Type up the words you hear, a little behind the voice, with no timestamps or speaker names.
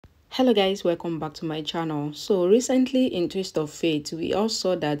Hello guys, welcome back to my channel. So recently in Twist of Fate, we all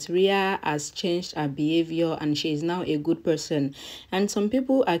saw that Rhea has changed her behavior and she is now a good person. And some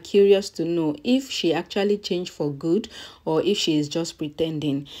people are curious to know if she actually changed for good or if she is just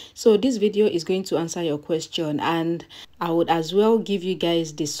pretending. So this video is going to answer your question, and I would as well give you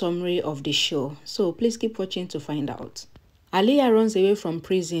guys the summary of the show. So please keep watching to find out. Aliyah runs away from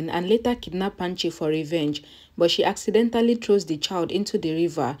prison and later kidnaps Prachi for revenge, but she accidentally throws the child into the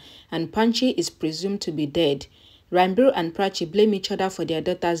river and Prachi is presumed to be dead. Rhea and Prachi blame each other for their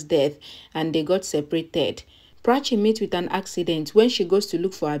daughter's death and they got separated. Prachi meets with an accident when she goes to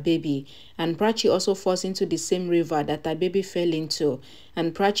look for her baby, and Prachi also falls into the same river that her baby fell into,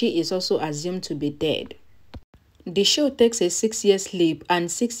 and Prachi is also assumed to be dead. The show takes a 6-year leap, and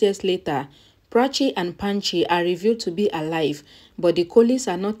 6 years later, Prachi and Prachi are revealed to be alive, but the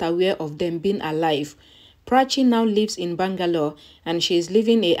Kohlis are not aware of them being alive. Prachi now lives in Bangalore and she is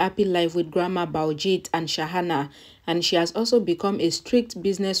living a happy life with Grandma Baujit and Shahana, and she has also become a strict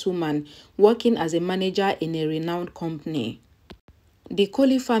businesswoman working as a manager in a renowned company. The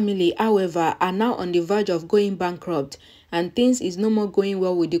Kohli family, however, are now on the verge of going bankrupt, and things is no more going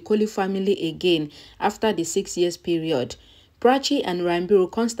well with the Kohli family again after the 6 years period. Prachi and Rhea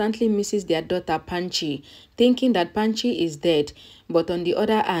constantly misses their daughter Prachi, thinking that Prachi is dead, but on the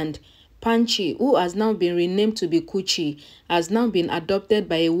other hand, Prachi, who has now been renamed to be Kuchi, has now been adopted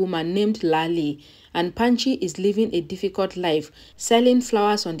by a woman named Lali, and Prachi is living a difficult life, selling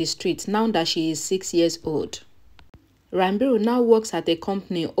flowers on the street now that she is 6 years old. Rhea now works at a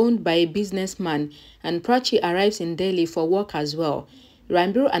company owned by a businessman, and Prachi arrives in Delhi for work as well.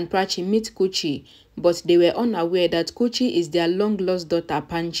 Rhea and Prachi meet Kuchi, but they were unaware that Kuchi is their long-lost daughter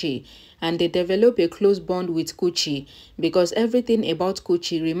Prachi, and they develop a close bond with Kuchi because everything about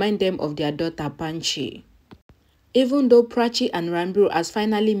Kuchi reminds them of their daughter Prachi. Even though Prachi and Rhea has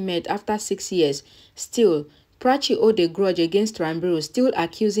finally met after 6 years, still, Prachi owed a grudge against Rhea, still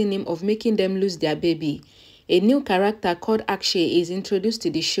accusing him of making them lose their baby. A new character called Akshay is introduced to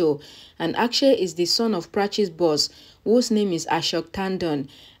the show, and Akshay is the son of Prachi's boss, whose name is Ashok Tandon,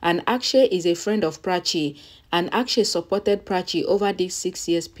 and Akshay is a friend of Prachi, and Akshay supported Prachi over this 6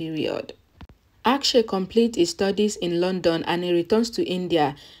 years period. Akshay completes his studies in London and he returns to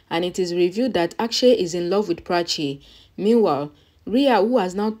India, and it is revealed that Akshay is in love with Prachi. Meanwhile, Rhea, who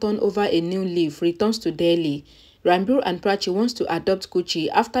has now turned over a new leaf, returns to Delhi. Rhea and Prachi wants to adopt Kuchi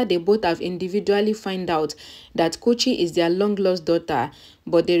after they both have individually found out that Kuchi is their long-lost daughter,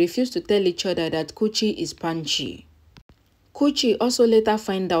 but they refuse to tell each other that Kuchi is Prachi. Kuchi also later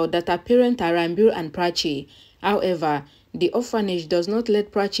finds out that her parents are Rhea and Prachi. However, the orphanage does not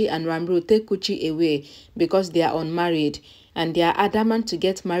let Prachi and Rhea take Kuchi away because they are unmarried, and they are adamant to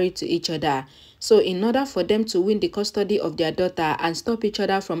get married to each other. So in order for them to win the custody of their daughter and stop each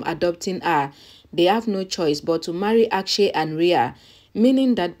other from adopting her, they have no choice but to marry Akshay and Rhea,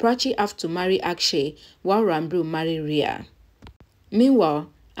 meaning that Prachi have to marry Akshay while Rhea marry Rhea. Meanwhile,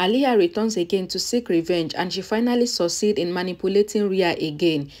 Aliyah returns again to seek revenge, and she finally succeeds in manipulating Rhea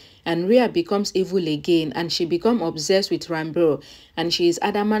again, and Rhea becomes evil again and she becomes obsessed with Rhea, and she is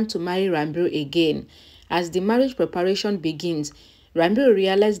adamant to marry Rhea again. As the marriage preparation begins, Rhea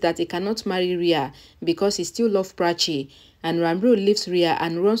realizes that he cannot marry Rhea because he still loves Prachi, and Rhea leaves Rhea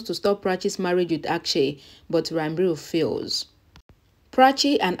and runs to stop Prachi's marriage with Akshay, but Rhea fails.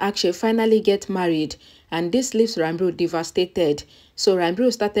 Prachi and Akshay finally get married, and this leaves Rhea devastated, so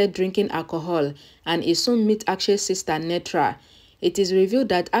Rhea started drinking alcohol, and he soon meets Akshay's sister Netra. It is revealed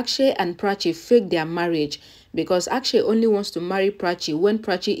that Akshay and Prachi faked their marriage because Akshay only wants to marry Prachi when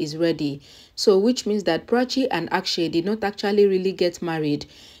Prachi is ready, so which means that Prachi and Akshay did not actually really get married,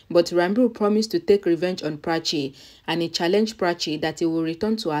 but Rhea promised to take revenge on Prachi, and he challenged Prachi that he will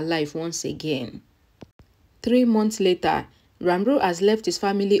return to her life once again. 3 months later, Rhea has left his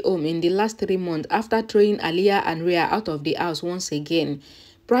family home in the last 3 months after throwing Aliyah and Rhea out of the house once again.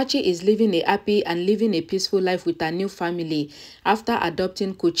 Prachi is living a happy and living a peaceful life with her new family after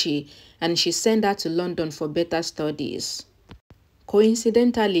adopting Kuchi, and she sent her to London for better studies.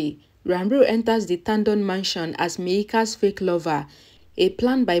 Coincidentally, Rhea enters the Tandon mansion as Meika's fake lover, a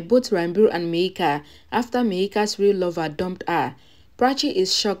plan by both Rhea and Meika after Meika's real lover dumped her. Prachi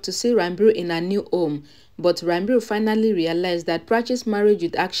is shocked to see Rhea in her new home, but Rhea finally realized that Prachi's marriage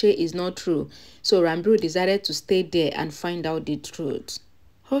with Akshay is not true, so Rhea decided to stay there and find out the truth.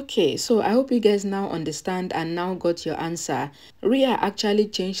 Okay, so I hope you guys now understand and now got your answer. Rhea actually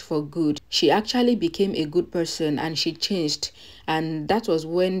changed for good. She actually became a good person and she changed. and that was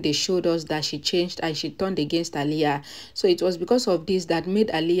when they showed us that she changed and she turned against Aliyah. So it was because of this that made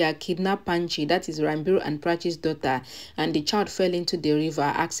Aliyah kidnap Panchi, that is Ranbir and Prachi's daughter, and the child fell into the river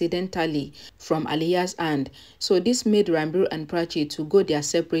accidentally from Aliyah's hand. So this made Ranbir and Prachi to go their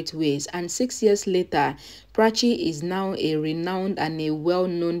separate ways, and 6 years later Prachi is now a renowned and a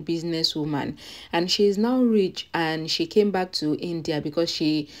well-known businesswoman, and she is now rich, and she came back to India because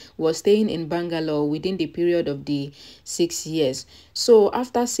she was staying in Bangalore within the period of the 6 years. So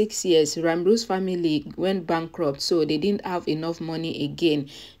after 6 years, Ranbir's family went bankrupt, so they didn't have enough money again.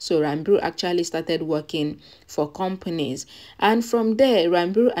 So Ranbir actually started working for companies, and from there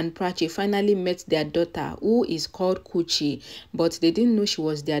Ranbir and Prachi finally met their daughter, who is called Kuchi, but they didn't know she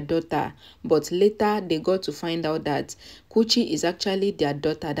was their daughter. But later they got to find out that Kuchi is actually their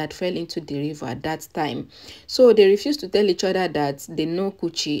daughter that fell into the river at that time. So they refused to tell each other that they know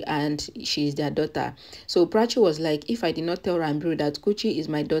Kuchi and she is their daughter. So Prachi was like, if I did not tell Ranbir that Kuchi is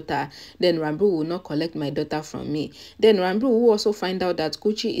my daughter, then Ranbir will not collect my daughter from me. Then Ranbir will also find out that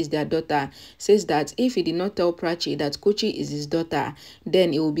Kuchi is their daughter, says that if he did not tell Prachi that Kuchi is his daughter,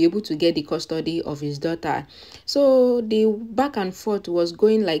 then he will be able to get the custody of his daughter. So the back and forth was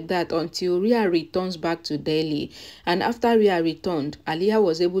going like that until Rhea returns back to Delhi. And after Rhea returned, Aliyah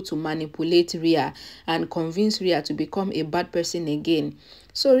was able to manipulate Rhea and convince Rhea to become a bad person again.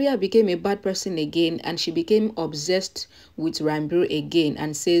 So Rhea became a bad person again, and she became obsessed with Ranbir again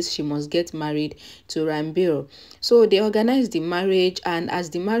and says she must get married to Ranbir. So they organized the marriage, and as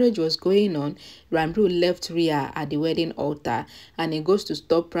the marriage was going on, Ranbir left Rhea at the wedding altar, and he goes to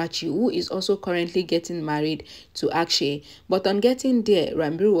stop Prachi, who is also currently getting married to Akshay. But on getting there,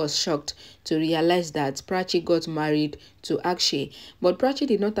 Ranbir was shocked to realize that Prachi got married to Akshay. But Prachi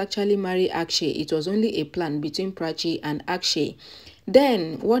did not actually marry Akshay. It was only a plan between Prachi and Akshay.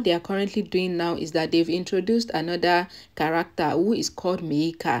 Then what they are currently doing now is that they've introduced another character who is called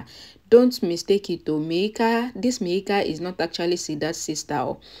Meika. Don't mistake it though. This Meika is not actually Siddharth's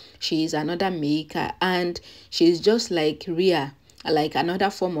sister. She is another Meika, and she is just like Rhea, like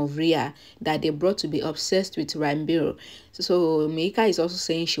another form of Rhea that they brought to be obsessed with Ranbir. So Meika is also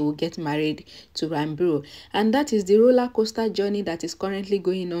saying she will get married to Ranbir, and that is the roller coaster journey that is currently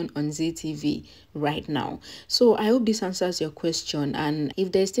going on ZeeTV right now. So I hope this answers your question, and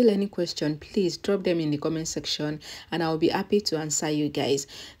if there's still any question, please drop them in the comment section and I'll be happy to answer you guys.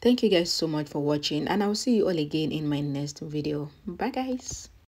 Thank you guys so much for watching, and I'll see you all again in my next video. Bye guys.